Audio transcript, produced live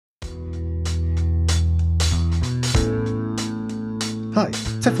Hi,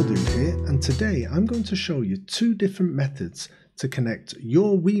 Tefl-Dude here, and today I'm going to show you two different methods to connect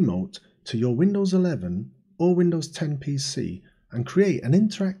your Wiimote to your Windows 11 or Windows 10 PC and create an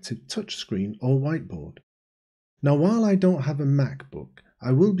interactive touchscreen or whiteboard. Now, while I don't have a MacBook,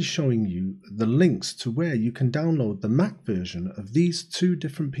 I will be showing you the links to where you can download the Mac version of these two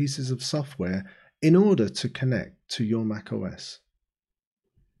different pieces of software in order to connect to your Mac OS.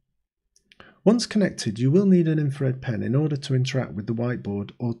 Once connected, you will need an infrared pen in order to interact with the whiteboard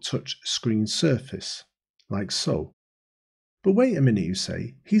or touch screen surface, like so. But wait a minute, you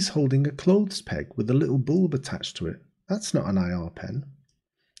say, he's holding a clothes peg with a little bulb attached to it. That's not an IR pen.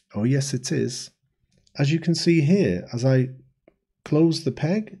 Oh yes, it is. As you can see here, as I close the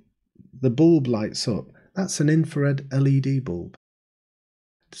peg, the bulb lights up. That's an infrared LED bulb.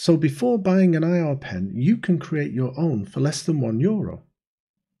 So before buying an IR pen, you can create your own for less than €1.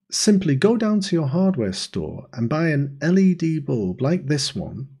 Simply go down to your hardware store and buy an LED bulb like this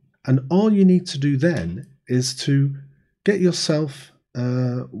one, and all you need to do then is to get yourself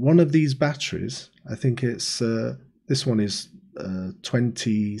one of these batteries. I think it's this one is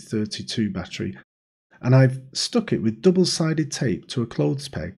 2032 battery, and I've stuck it with double-sided tape to a clothes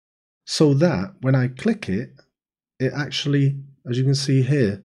peg so that when I click it, it actually, as you can see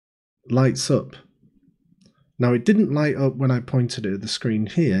here, lights up. Now, it didn't light up when I pointed it at the screen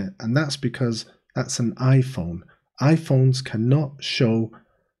here, and that's because that's an iPhone. iPhones cannot show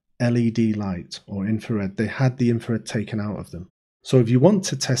LED light or infrared. They had the infrared taken out of them. So if you want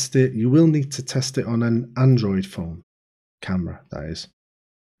to test it, you will need to test it on an Android phone camera, that is.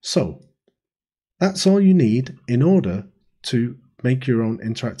 So that's all you need in order to make your own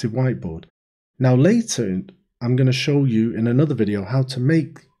interactive whiteboard. Now later, I'm going to show you in another video how to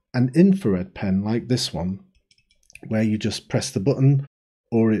make an infrared pen like this one, where you just press the button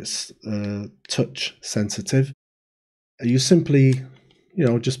or it's touch sensitive. You simply,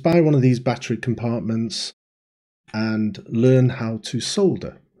 just buy one of these battery compartments and learn how to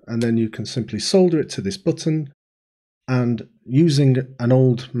solder. And then you can simply solder it to this button, and using an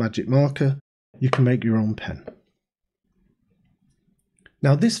old magic marker, you can make your own pen.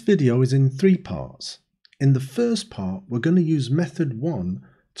 Now this video is in 3 parts. In the first part, we're going to use method 1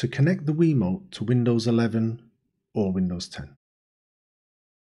 to connect the Wiimote to Windows 11 or Windows 10.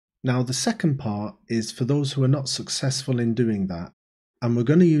 Now the second part is for those who are not successful in doing that, and we're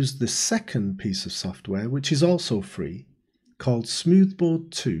going to use the second piece of software, which is also free, called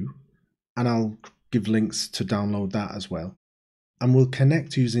Smoothboard 2, and I'll give links to download that as well, and we'll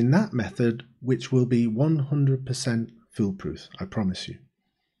connect using that method, which will be 100% foolproof, I promise you.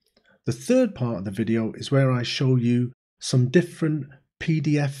 The third part of the video is where I show you some different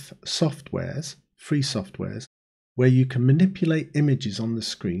PDF softwares, free softwares, where you can manipulate images on the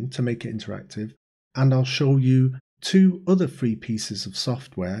screen to make it interactive, and I'll show you 2 other free pieces of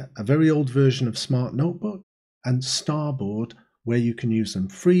software, a very old version of Smart Notebook and Starboard, where you can use them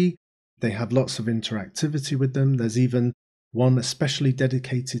free. They have lots of interactivity with them. There's even one especially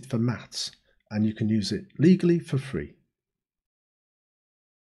dedicated for maths, and you can use it legally for free.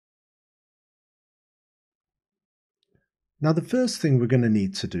 Now the first thing we're going to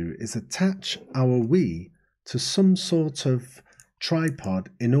need to do is attach our Wii to some sort of tripod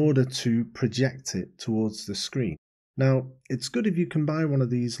in order to project it towards the screen. Now, it's good if you can buy one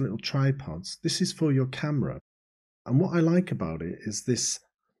of these little tripods. This is for your camera. And what I like about it is this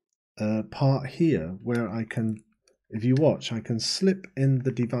part here where I can, if you watch, I can slip in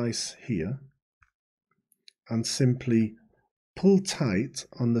the device here and simply pull tight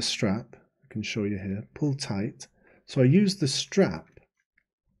on the strap. I can show you here, pull tight. So I use the strap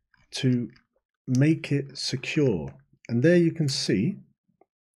to make it secure, and there you can see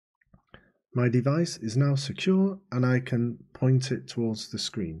my device is now secure and I can point it towards the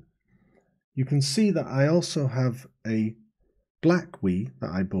screen. You can see that I also have a black Wii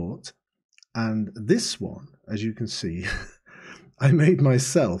that I bought, and this one, as you can see, I made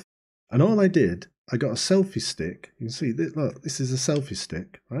myself, and all I did, I got a selfie stick. You can see, look, this is a selfie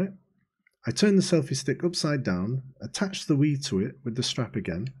stick, right? I turned the selfie stick upside down, attached the Wii to it with the strap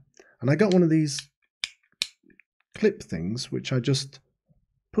again, and I got one of these clip things, which I just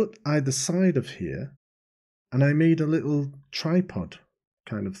put either side of here, and I made a little tripod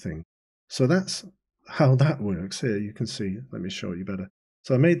kind of thing. So that's how that works. Here you can see, let me show you better.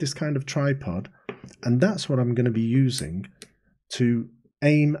 So I made this kind of tripod, and that's what I'm going to be using to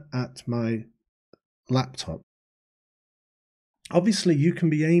aim at my laptop. Obviously, you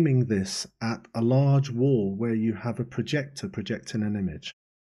can be aiming this at a large wall where you have a projector projecting an image.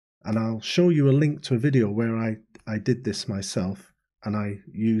 And I'll show you a link to a video where I did this myself, and I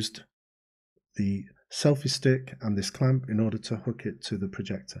used the selfie stick and this clamp in order to hook it to the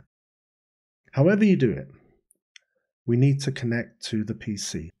projector. However you do it, we need to connect to the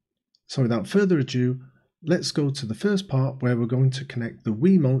PC. So without further ado, let's go to the first part where we're going to connect the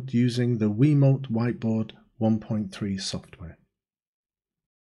Wiimote using the WiimoteWhiteboard 1.3 software.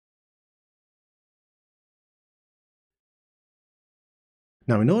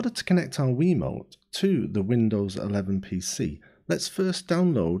 Now, in order to connect our Wiimote to the Windows 11 PC, let's first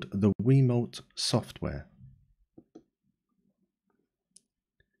download the Wiimote software.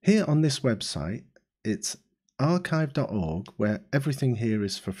 Here on this website, it's archive.org, where everything here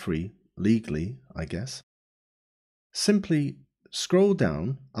is for free, legally, I guess. Simply scroll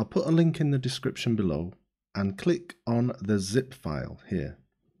down, I'll put a link in the description below, and click on the zip file here.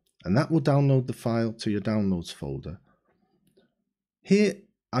 And that will download the file to your downloads folder. Here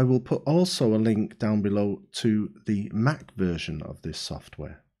I will put also a link down below to the Mac version of this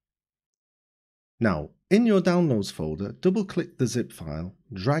software. Now, in your downloads folder, double click the zip file,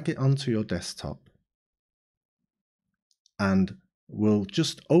 drag it onto your desktop, and we'll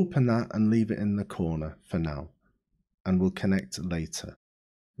just open that and leave it in the corner for now, and we'll connect later.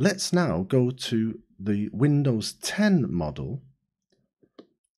 Let's now go to the Windows 10 model,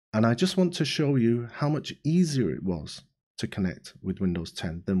 and I just want to show you how much easier it was to connect with Windows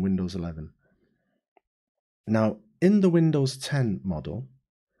 10 than Windows 11. Now, in the Windows 10 model,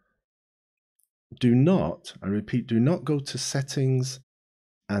 do not, I repeat, do not go to settings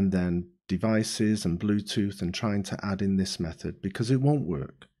and then devices and Bluetooth and trying to add in this method, because it won't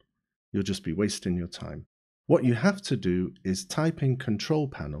work. You'll just be wasting your time. What you have to do is type in Control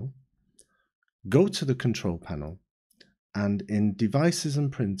Panel, go to the Control Panel, and in Devices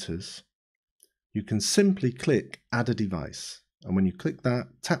and Printers, you can simply click Add a Device. And when you click that,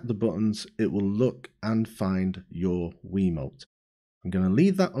 tap the buttons, it will look and find your Wiimote. I'm going to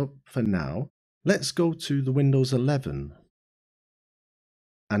leave that up for now. Let's go to the Windows 11.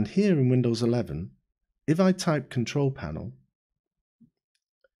 And here in Windows 11, if I type Control Panel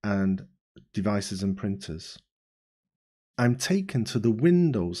and Devices and Printers, I'm taken to the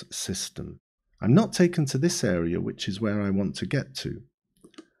Windows system. I'm not taken to this area, which is where I want to get to.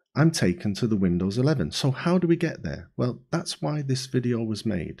 I'm taken to the Windows 11. So how do we get there? Well, that's why this video was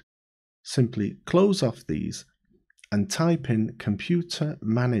made. Simply close off these and type in Computer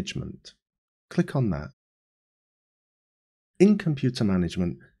Management. Click on that. In Computer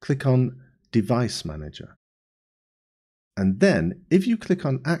Management, click on Device Manager. And then, if you click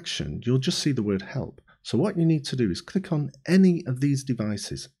on Action, you'll just see the word Help. So what you need to do is click on any of these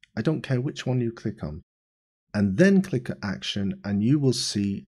devices. I don't care which one you click on. And then click Action, and you will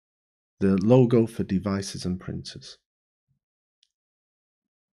see the logo for Devices and Printers.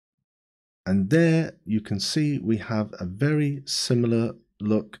 And there you can see we have a very similar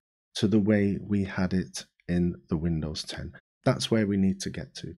look to the way we had it in the Windows 10. That's where we need to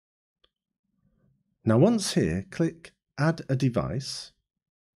get to. Now once here, click Add a Device.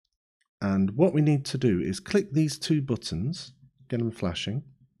 And what we need to do is click these two buttons, get them flashing,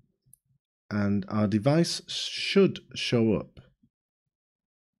 and our device should show up.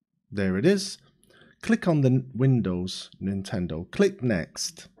 There it is. Click on the Windows Nintendo, click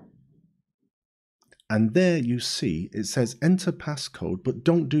Next. And there you see it says enter passcode, but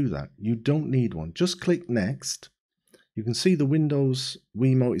don't do that. You don't need one. Just click Next. You can see the Windows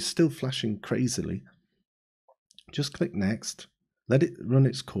Wiimote is still flashing crazily. Just click Next. Let it run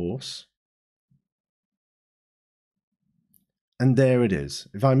its course. And there it is.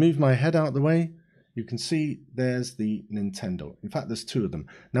 If I move my head out of the way, you can see there's the Nintendo. In fact, there's two of them.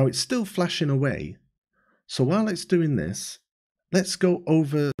 Now it's still flashing away. So while it's doing this, let's go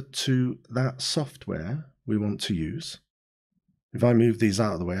over to that software we want to use. If I move these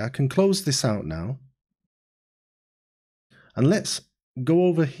out of the way, I can close this out now. And let's go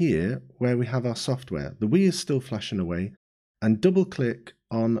over here where we have our software. The Wii is still flashing away, and double click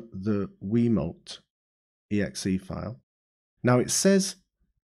on the Wiimote exe file. Now it says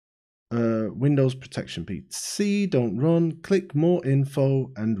Windows Protection PC, don't run, click More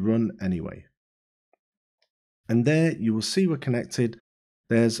Info and run anyway. And there you will see we're connected.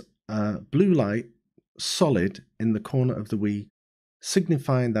 There's a blue light solid in the corner of the Wii,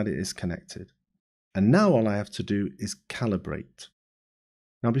 signifying that it is connected. And now all I have to do is calibrate.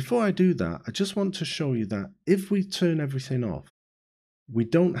 Now before I do that, I just want to show you that if we turn everything off, we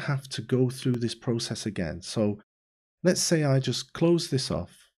don't have to go through this process again. So let's say I just close this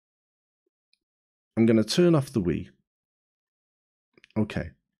off. I'm going to turn off the Wii.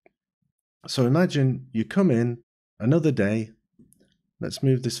 Okay. So imagine you come in another day. Let's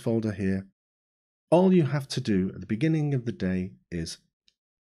move this folder here. All you have to do at the beginning of the day is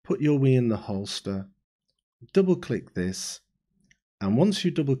put your Wii in the holster, double click this, and once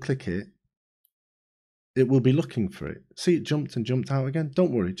you double click it, it will be looking for it. See, it jumped and jumped out again?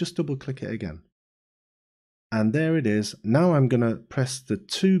 Don't worry, just double click it again. And there it is. Now I'm going to press the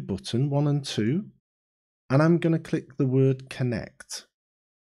 2 button, 1 and 2, and I'm going to click the word connect.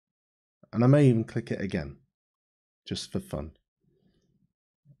 And I may even click it again, just for fun.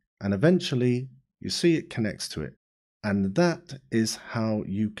 And eventually, you see it connects to it. And that is how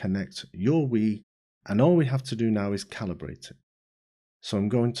you connect your Wii. And all we have to do now is calibrate it. So I'm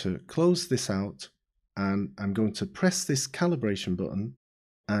going to close this out, and I'm going to press this calibration button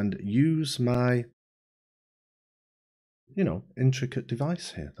and use my intricate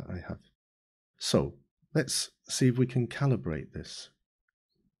device here that I have. So let's see if we can calibrate this.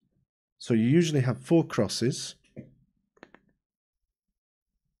 So you usually have 4 crosses.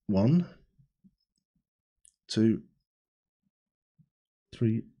 1, 2,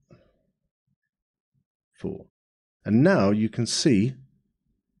 3, 4. And now you can see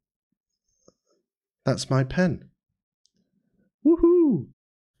that's my pen. Woohoo!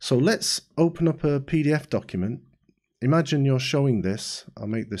 So let's open up a PDF document. Imagine you're showing this. I'll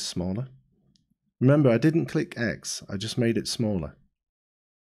make this smaller. Remember, I didn't click X, I just made it smaller.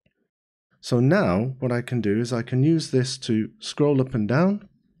 So now what I can do is I can use this to scroll up and down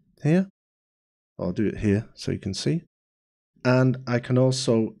here. I'll do it here so you can see. And I can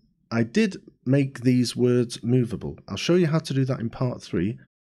also, I did make these words movable. I'll show you how to do that in part 3.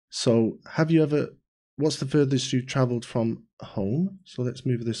 So what's the furthest you've traveled from home? So let's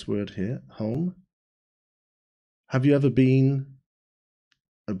move this word here, home. Have you ever been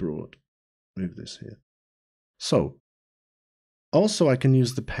abroad? Move this here. So, also I can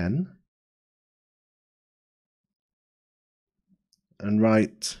use the pen and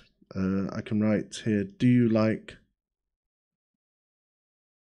write, I can write here, do you like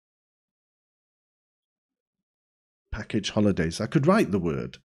package holidays? I could write the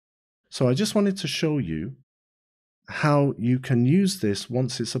word. So I just wanted to show you how you can use this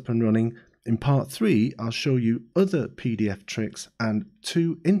once it's up and running. In part 3, I'll show you other PDF tricks and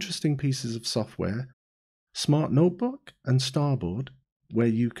 2 interesting pieces of software, Smart Notebook and Starboard, where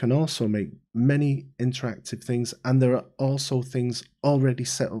you can also make many interactive things, and there are also things already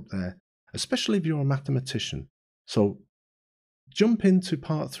set up there, especially if you're a mathematician. So jump into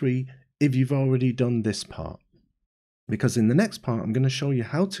part 3 if you've already done this part, because in the next part I'm going to show you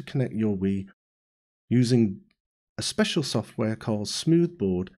how to connect your Wii using a special software called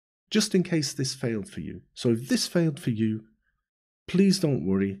Smoothboard, just in case this failed for you. So if this failed for you, please don't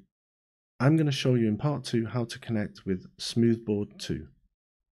worry. I'm going to show you in part 2 how to connect with Smoothboard 2.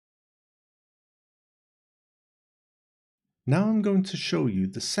 Now I'm going to show you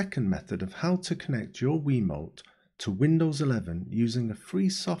the second method of how to connect your Wiimote to Windows 11 using a free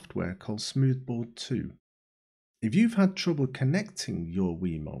software called Smoothboard 2. If you've had trouble connecting your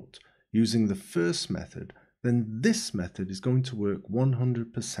Wiimote using the first method, then this method is going to work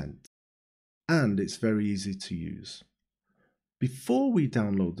 100%. And it's very easy to use. Before we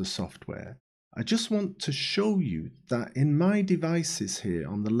download the software, I just want to show you that in my devices here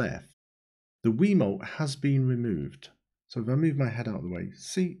on the left, the Wiimote has been removed. So if I move my head out of the way,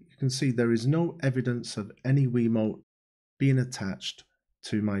 you can see there is no evidence of any Wiimote being attached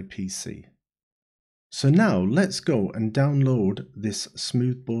to my PC. So now let's go and download this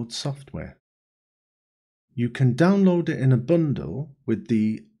Smoothboard software. You can download it in a bundle with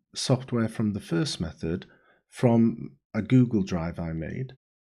the software from the first method from a Google Drive I made,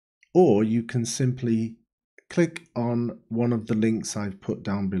 or you can simply click on one of the links I've put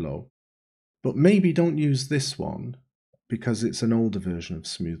down below. But maybe don't use this one because it's an older version of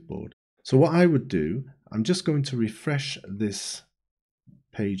Smoothboard. So what I would do, I'm just going to refresh this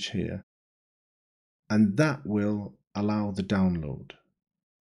page here, and that will allow the download.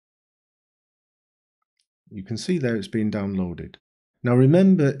 You can see there it's been downloaded. Now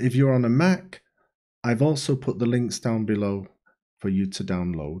remember, if you're on a Mac, I've also put the links down below for you to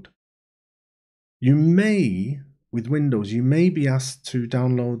download. You may, with Windows, you may be asked to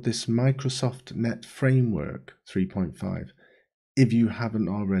download this Microsoft Net Framework 3.5 if you haven't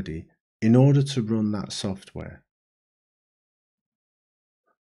already, in order to run that software.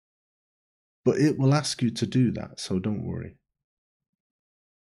 But it will ask you to do that, so don't worry.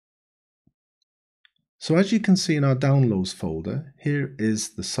 So as you can see in our downloads folder, here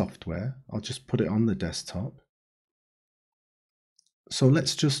is the software. I'll just put it on the desktop. So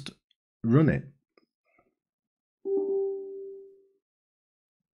let's just run it.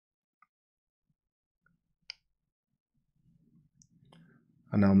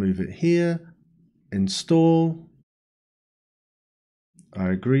 And I'll move it here, install, I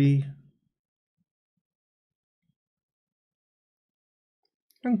agree,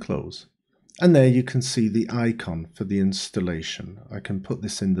 and close. And there you can see the icon for the installation. I can put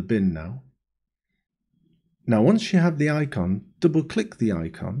this in the bin now. Now once you have the icon, double click the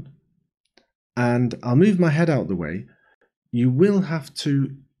icon, and I'll move my head out the way. You will have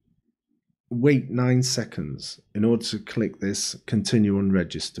to wait 9 seconds in order to click this continue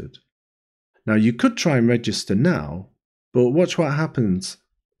unregistered. Now you could try and register now, but watch what happens.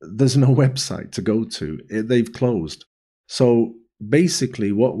 There's no website to go to. They've closed. So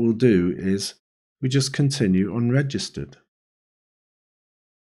basically what we'll do is we just continue unregistered.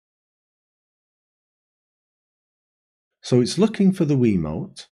 So it's looking for the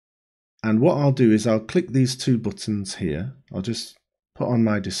Wiimote, and what I'll do is I'll click these two buttons here. I'll just put on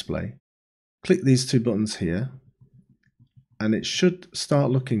my display, click these two buttons here, and it should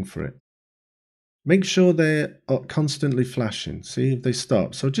start looking for it. Make sure they're constantly flashing. See if they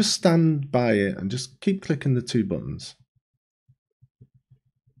stop. So just stand by it and just keep clicking the two buttons.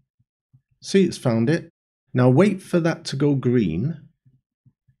 See, it's found it. Now wait for that to go green.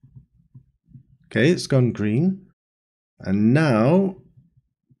 Okay, it's gone green. And now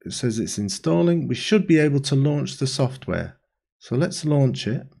it says it's installing. We should be able to launch the software. So let's launch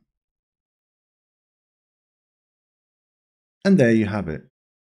it. And there you have it.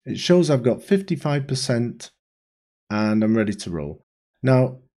 It shows I've got 55% and I'm ready to roll.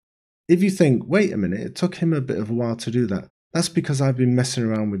 Now, if you think, wait a minute, it took him a bit of a while to do that. That's because I've been messing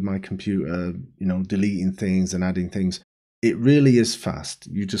around with my computer, deleting things and adding things. It really is fast.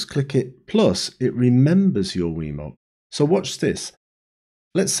 You just click it. Plus, it remembers your Wiimote. So watch this.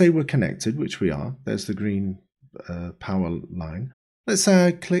 Let's say we're connected, which we are. There's the green power line. Let's say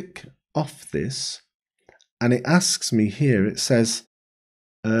I click off this and it asks me here, it says,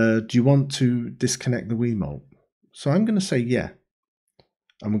 do you want to disconnect the Wiimote? So I'm going to say yeah.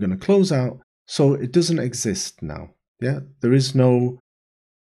 And we're going to close out. So it doesn't exist now. Yeah, there is no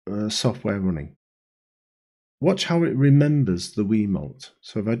software running. Watch how it remembers the Wiimote.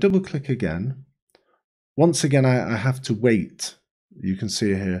 So if I double click again, once again I have to wait. You can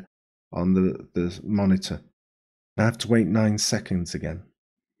see here on the monitor. I have to wait 9 seconds again.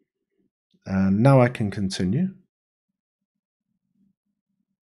 And now I can continue.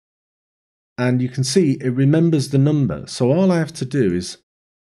 And you can see it remembers the number. So all I have to do is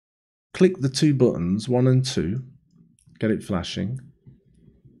click the two buttons, 1 and 2, get it flashing,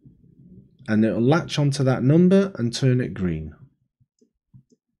 and it'll latch onto that number and turn it green.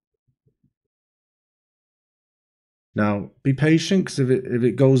 Now be patient, because if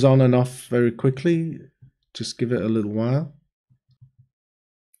it goes on and off very quickly, just give it a little while.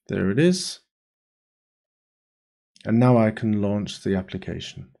 There it is. And now I can launch the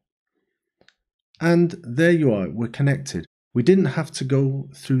application. And there you are, we're connected. We didn't have to go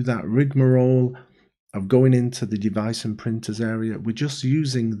through that rigmarole of going into the device and printers area. We're just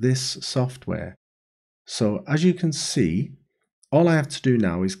using this software. So as you can see, all I have to do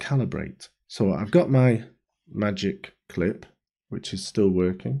now is calibrate. So I've got my magic clip, which is still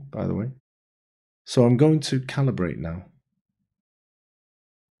working, by the way. So I'm going to calibrate now.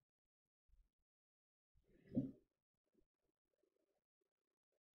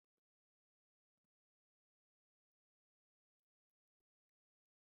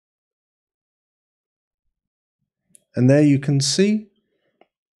 And there you can see,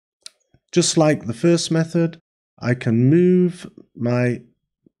 just like the first method, I can move my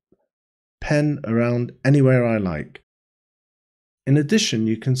pen around anywhere I like. In addition,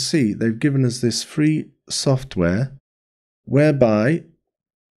 you can see they've given us this free software whereby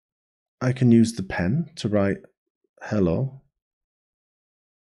I can use the pen to write hello.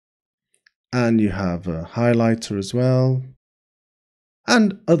 And you have a highlighter as well.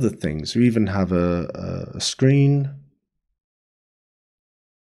 And other things. You even have a screen,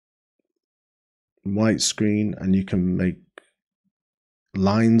 white screen, and you can make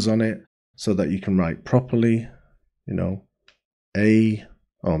lines on it so that you can write properly.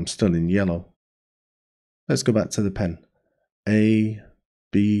 I'm still in yellow. Let's go back to the pen. A,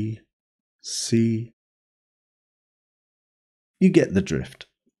 B, C. You get the drift.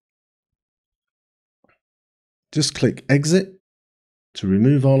 Just click exit to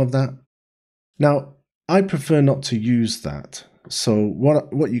remove all of that. Now, I prefer not to use that. So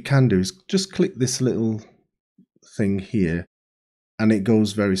what you can do is just click this little thing here and it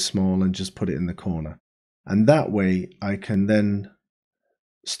goes very small, and just put it in the corner. And that way I can then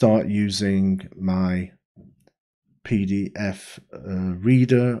start using my PDF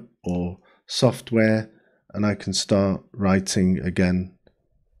reader or software, and I can start writing again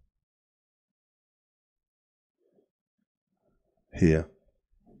here.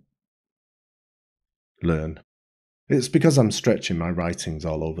 Learn. It's because I'm stretching, my writing's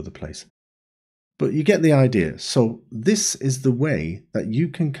all over the place. But you get the idea. So this is the way that you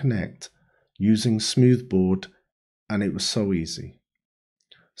can connect using Smoothboard, and it was so easy.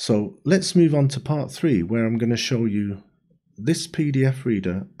 So let's move on to part 3, where I'm going to show you this PDF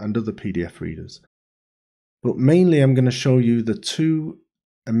reader and other PDF readers. But mainly I'm going to show you the 2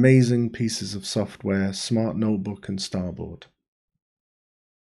 amazing pieces of software, Smart Notebook and Starboard.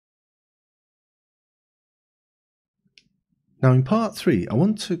 Now in part 3, I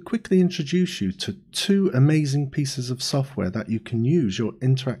want to quickly introduce you to 2 amazing pieces of software that you can use your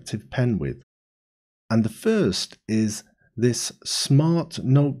interactive pen with. And the first is this Smart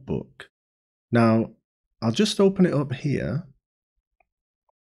Notebook. Now, I'll just open it up here,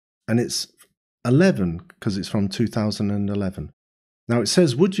 and it's 11 because it's from 2011. Now it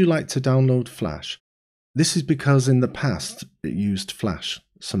says, would you like to download Flash? This is because in the past it used Flash.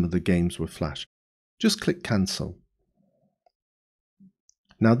 Some of the games were Flash. Just click cancel.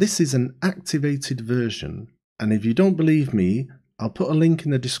 Now this is an activated version, and if you don't believe me, I'll put a link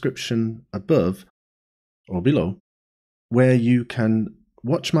in the description above or below where you can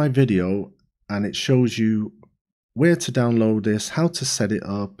watch my video, and it shows you where to download this, how to set it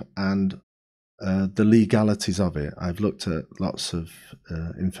up, and the legalities of it. I've looked at lots of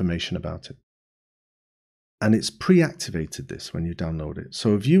information about it. And it's pre-activated this when you download it.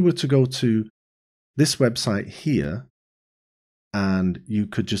 So if you were to go to this website here, and you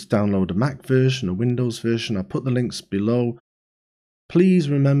could just download a Mac version, a Windows version, I'll put the links below. Please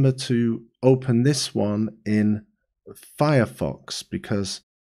remember to open this one in Firefox, because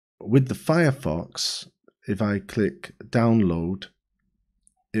with the Firefox, if I click download,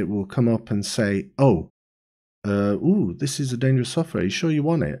 it will come up and say, oh, this is a dangerous software. Are you sure you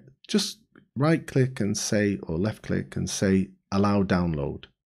want it? Just right click and say, or left click and say, allow download.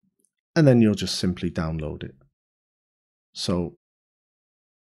 And then you'll just simply download it. So,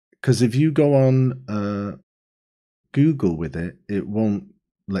 because if you go on Google with it, it won't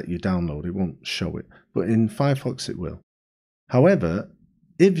let you download, it won't show it. But in Firefox it will. However,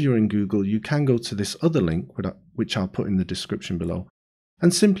 if you're in Google, you can go to this other link, which I'll put in the description below,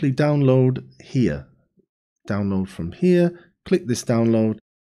 and simply download here. Download from here, click this download,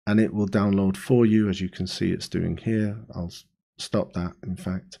 and it will download for you, as you can see it's doing here. I'll stop that, in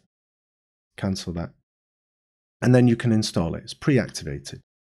fact, cancel that. And then you can install it. It's pre-activated.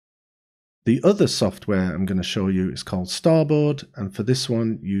 The other software I'm going to show you is called Starboard, and for this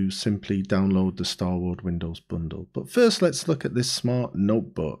one you simply download the Starboard Windows bundle. But first let's look at this Smart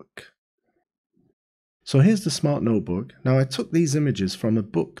Notebook. So here's the Smart Notebook. Now I took these images from a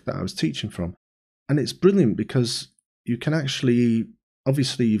book that I was teaching from, and it's brilliant because you can actually,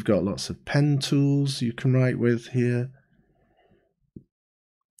 obviously you've got lots of pen tools you can write with here.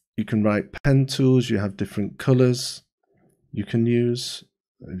 You can write pen tools, you have different colors you can use.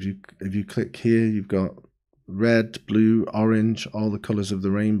 If you click here, you've got red, blue, orange, all the colors of the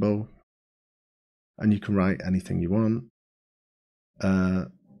rainbow, and you can write anything you want.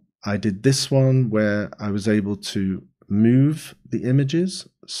 I did this one where I was able to move the images.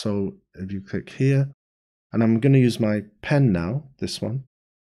 So if you click here, and I'm going to use my pen now, this one,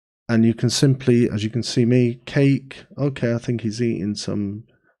 and you can simply, as you can see me, cake. Okay, I think he's eating some.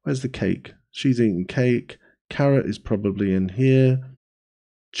 Where's the cake? She's eating cake. Carrot is probably in here.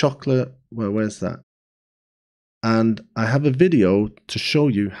 Chocolate, well, where's that? And I have a video to show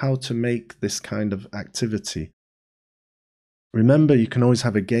you how to make this kind of activity. Remember, you can always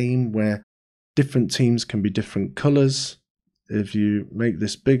have a game where different teams can be different colors. If you make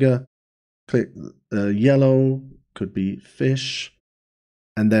this bigger, click yellow, could be fish.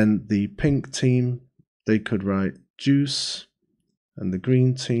 And then the pink team, they could write juice. And the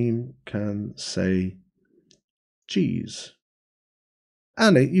green team can say cheese.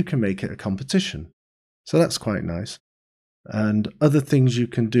 And you can make it a competition. So that's quite nice. And other things you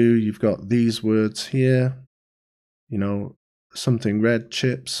can do, you've got these words here, you know, something red,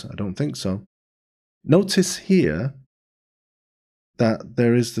 chips, I don't think so. Notice here that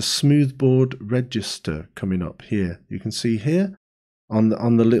there is the Smoothboard register coming up here. You can see here on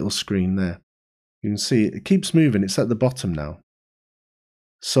the little screen there. You can see it keeps moving, it's at the bottom now.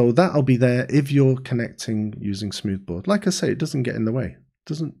 So that'll be there if you're connecting using Smoothboard. Like I say, it doesn't get in the way. It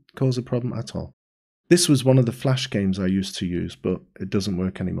doesn't cause a problem at all. This was one of the Flash games I used to use, but it doesn't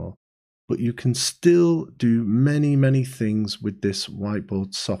work anymore. But you can still do many, many things with this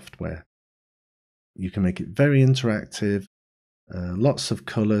whiteboard software. You can make it very interactive, lots of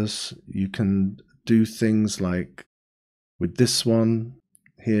colors. You can do things like with this one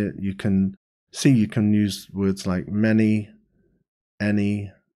here, you can see you can use words like many,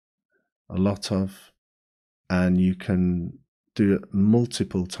 any, a lot of, and you can do it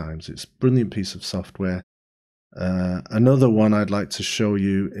multiple times. It's a brilliant piece of software. Another one I'd like to show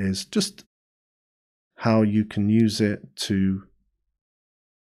you is just how you can use it to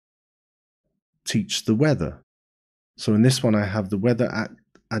teach the weather. So in this one I have the weather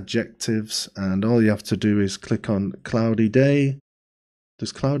adjectives, and all you have to do is click on cloudy day.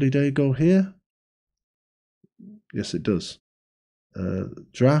 Does cloudy day go here? Yes, it does.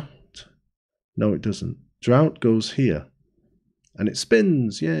 Drought? No, it doesn't. Drought goes here, and it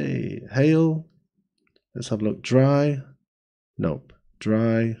spins. Yay! Hail. Let's have a look. Dry. Nope.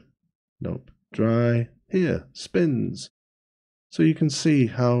 Dry. Nope. Dry. Here. Spins. So you can see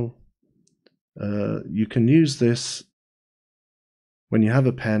how you can use this when you have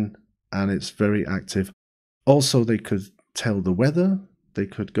a pen, and it's very active. Also, they could tell the weather. They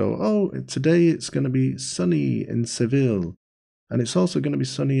could go, oh, today it's going to be sunny in Seville, and it's also going to be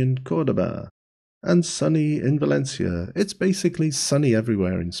sunny in Cordoba, and sunny in Valencia. It's basically sunny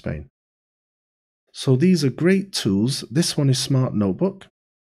everywhere in Spain. So these are great tools. This one is Smart Notebook,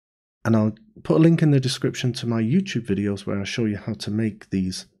 and I'll put a link in the description to my YouTube videos where I show you how to make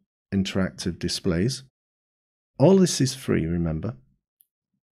these interactive displays. All this is free, remember.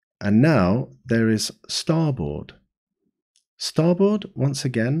 And now there is Starboard. Starboard, once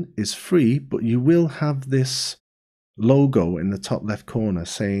again, is free, but you will have this logo in the top left corner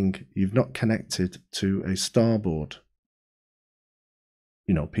saying you've not connected to a Starboard,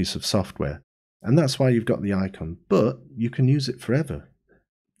 piece of software. And that's why you've got the icon, but you can use it forever.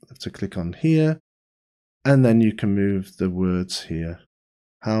 You have to click on here, and then you can move the words here.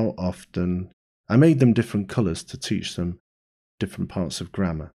 How often? I made them different colors to teach them different parts of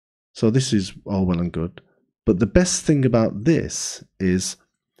grammar. So this is all well and good. But the best thing about this is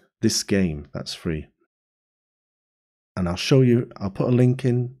this game that's free. And I'll put a link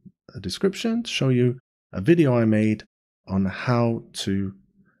in the description to show you a video I made on how to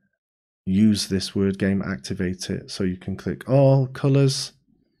use this word game, activate it. So you can click all colors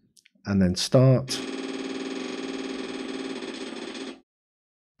and then start.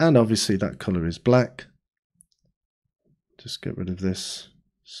 And obviously that color is black. Just get rid of this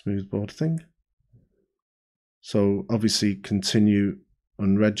smoothboard thing. So obviously continue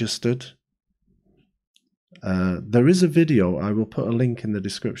unregistered. There is a video, I will put a link in the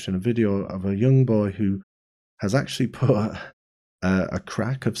description, a video of a young boy who has actually put a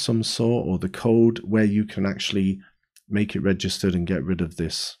crack of some sort, or the code where you can actually make it registered and get rid of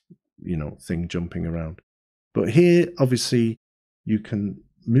this, thing jumping around. But here, obviously, you can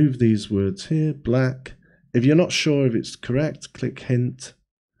move these words here, black. If you're not sure if it's correct, click hint.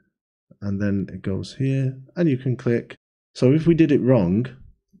 And then it goes here, and you can click. So if we did it wrong,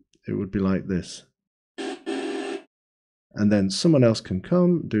 it would be like this. And then someone else can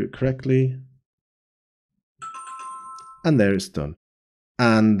come, do it correctly. And there it's done.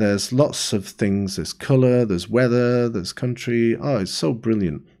 And there's lots of things. There's color, there's weather, there's country. Oh, it's so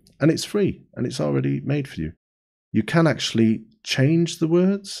brilliant. And it's free, and it's already made for you. You can actually change the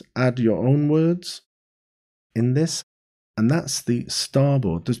words, add your own words in this. And that's the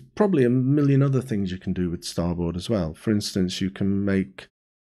Starboard. There's probably a million other things you can do with Starboard as well. For instance, you can make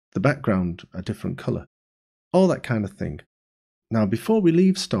the background a different color. All that kind of thing. Now, before we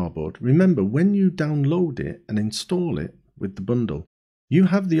leave Starboard, remember when you download it and install it with the bundle, you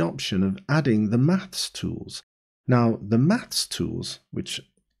have the option of adding the maths tools. Now, the maths tools, which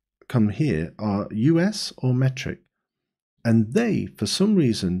come here, are US or metric. And they, for some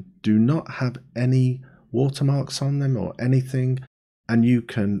reason, do not have any watermarks on them or anything, and you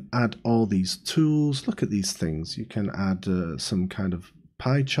can add all these tools. Look at these things. You can add some kind of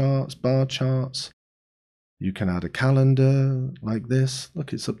pie charts, bar charts. You can add a calendar like this.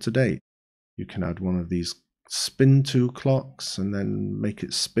 Look, it's up to date. You can add one of these spin to clocks and then make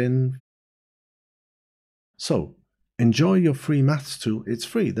it spin. So enjoy your free maths tool. It's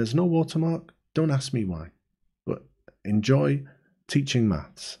free. There's no watermark. Don't ask me why, but enjoy teaching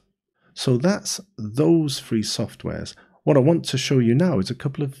maths. So that's those free softwares. What I want to show you now is a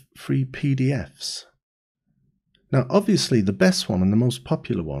couple of free PDFs. Now, obviously, the best one and the most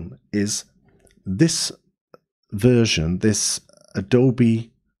popular one is this version, this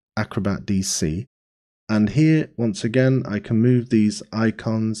Adobe Acrobat DC. And here, once again, I can move these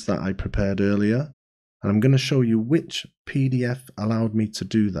icons that I prepared earlier. And I'm going to show you which PDF allowed me to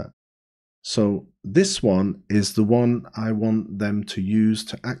do that. So this one is the one I want them to use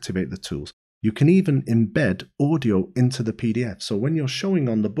to activate the tools. You can even embed audio into the PDF. So when you're showing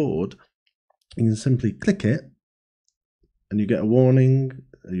on the board, you can simply click it and you get a warning.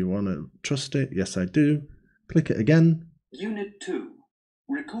 You want to trust it? Yes, I do. Click it again. Unit 2,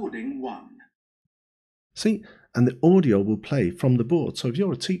 Recording 1. See? And the audio will play from the board. So if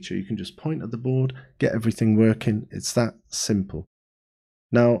you're a teacher, you can just point at the board, get everything working. It's that simple.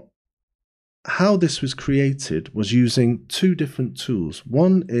 Now, how this was created was using two different tools.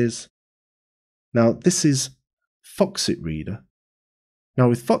 One is, now this is Foxit Reader. Now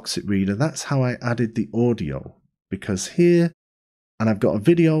with Foxit Reader, that's how I added the audio, because here, and I've got a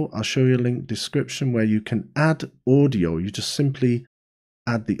video, I'll show you a link description where you can add audio. You just simply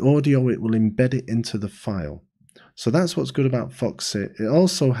add the audio, it will embed it into the file. So that's what's good about Foxit. It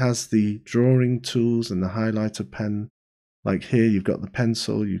also has the drawing tools and the highlighter pen. Like here, you've got the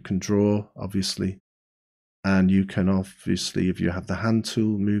pencil, you can draw, obviously. And you can obviously, if you have the hand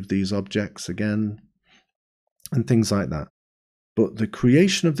tool, move these objects again and things like that. But the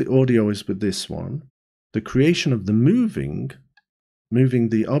creation of the audio is with this one. The creation of the moving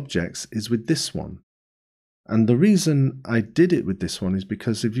the objects is with this one. And the reason I did it with this one is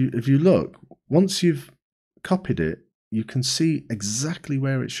because if you look, once you've copied it, you can see exactly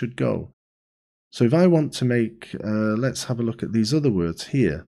where it should go. So if I want to make, let's have a look at these other words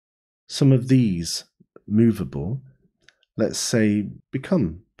here. Some of these movable, let's say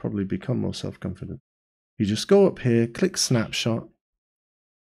probably become more self-confident. You just go up here, click snapshot,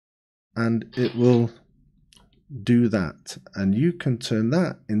 and it will do that. And you can turn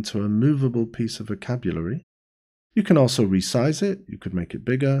that into a movable piece of vocabulary. You can also resize it. You could make it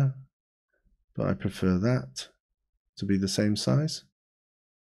bigger, but I prefer that to be the same size.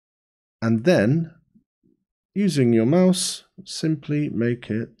 And then, using your mouse, simply make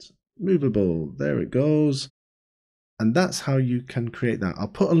it movable. There it goes. And that's how you can create that. I'll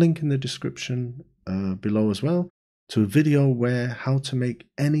put a link in the description below as well to a video where how to make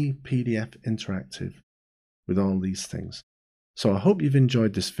any PDF interactive with all these things. So I hope you've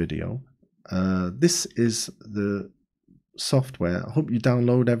enjoyed this video. This is the software. I hope you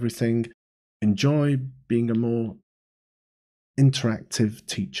download everything. Enjoy being a more interactive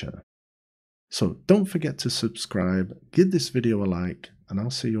teacher. So don't forget to subscribe, give this video a like, and I'll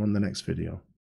see you on the next video.